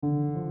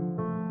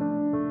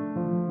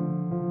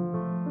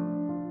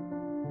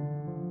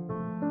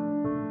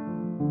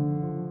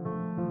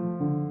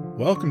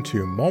Welcome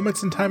to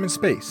Moments in Time and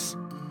Space,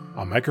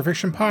 a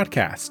microfiction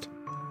podcast,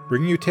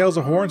 bringing you tales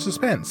of horror and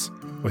suspense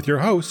with your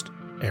host,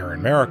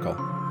 Aaron Miracle.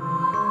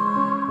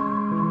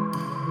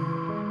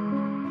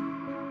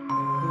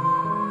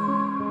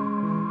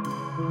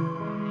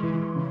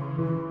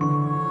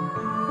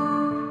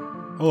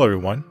 Hello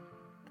everyone.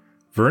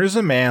 Vern is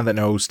a man that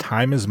knows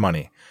time is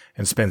money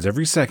and spends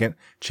every second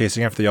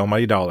chasing after the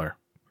almighty dollar.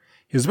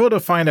 He is about to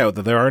find out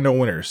that there are no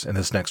winners in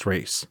this next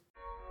race.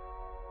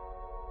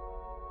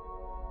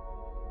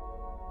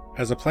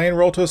 As the plane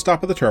rolled to a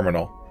stop at the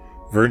terminal,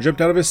 Vern jumped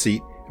out of his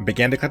seat and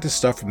began to collect his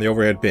stuff from the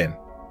overhead bin.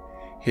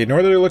 He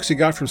ignored the looks he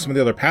got from some of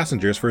the other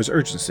passengers for his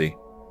urgency.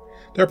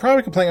 They were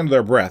probably complaining under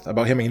their breath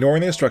about him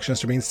ignoring the instructions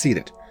to remain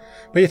seated,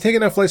 but he had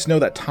taken enough flights to know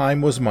that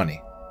time was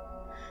money.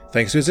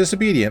 Thanks to his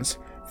disobedience,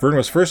 Vern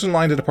was first in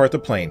line to depart the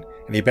plane,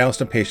 and he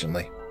bounced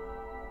impatiently.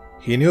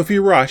 He knew if he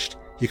rushed,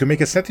 he could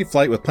make a safety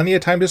flight with plenty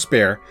of time to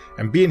spare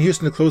and be in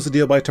Houston to close the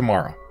deal by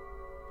tomorrow.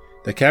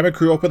 The cabin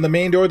crew opened the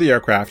main door of the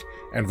aircraft,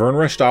 and Vern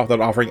rushed off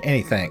without offering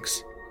any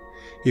thanks.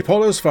 He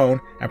pulled out his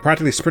phone and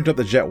practically sprinted up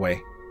the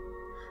jetway.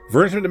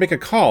 Vern attempted to make a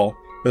call,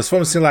 but his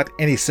phone still lacked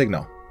any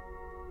signal.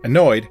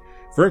 Annoyed,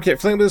 Vern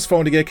kept flinging with his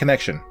phone to get a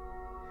connection.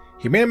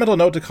 He made a mental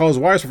note to call his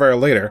wires provider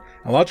later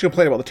and lodged a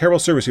complaint about the terrible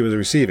service he was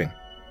receiving.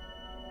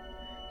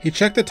 He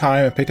checked the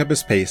time and picked up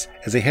his pace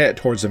as he headed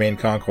towards the main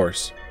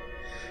concourse.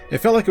 It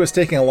felt like it was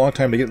taking a long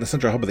time to get to the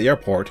central hub of the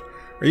airport,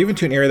 or even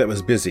to an area that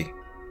was busy.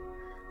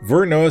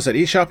 Vern noticed that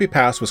each shop he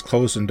passed was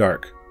closed and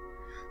dark.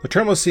 The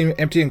terminal seemed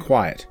empty and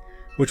quiet,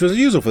 which was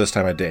unusual for this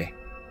time of day.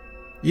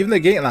 Even the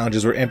gate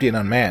lounges were empty and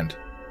unmanned.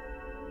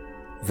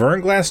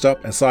 Vern glanced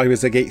up and saw he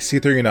was at gate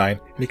C-39,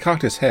 and he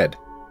cocked his head.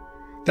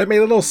 That made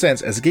little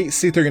sense, as gate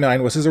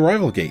C-39 was his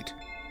arrival gate.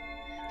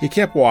 He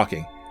kept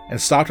walking,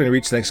 and stopped when he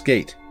reached the next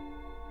gate.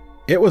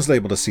 It was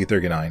labeled as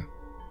C-39.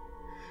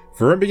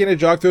 Vern began to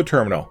jog through the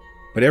terminal,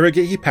 but every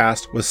gate he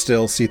passed was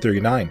still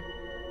C-39.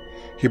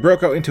 He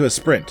broke out into a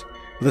sprint,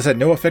 but this had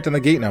no effect on the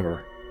gate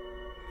number.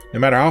 No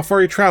matter how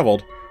far he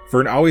traveled,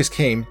 Vern always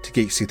came to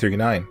gate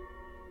C-39.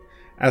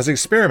 As an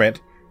experiment,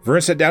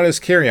 Vern set down his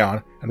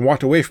carry-on and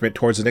walked away from it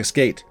towards the next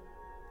gate.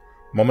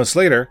 Moments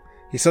later,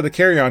 he saw the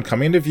carry-on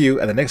coming into view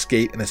at the next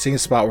gate in the same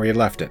spot where he had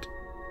left it.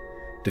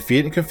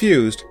 Defeated and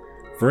confused,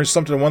 Vern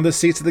slumped on one of the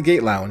seats of the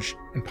gate lounge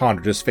and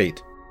pondered his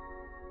fate.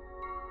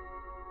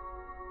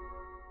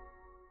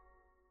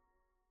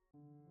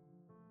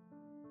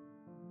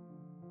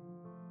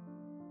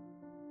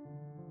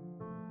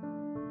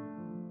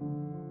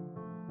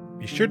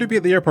 Be sure to be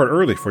at the airport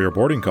early for your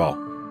boarding call.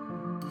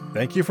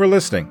 Thank you for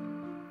listening.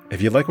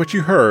 If you like what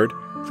you heard,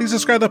 please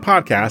subscribe to the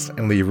podcast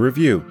and leave a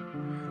review.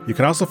 You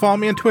can also follow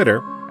me on Twitter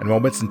at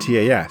Moments in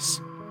TAS.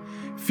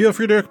 Feel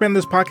free to recommend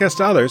this podcast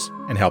to others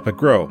and help it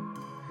grow.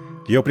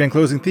 The opening and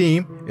closing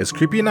theme is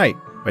Creepy Night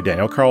by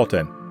Daniel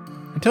Carlton.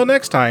 Until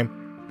next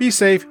time, be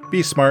safe,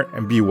 be smart,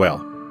 and be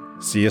well.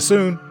 See you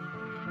soon.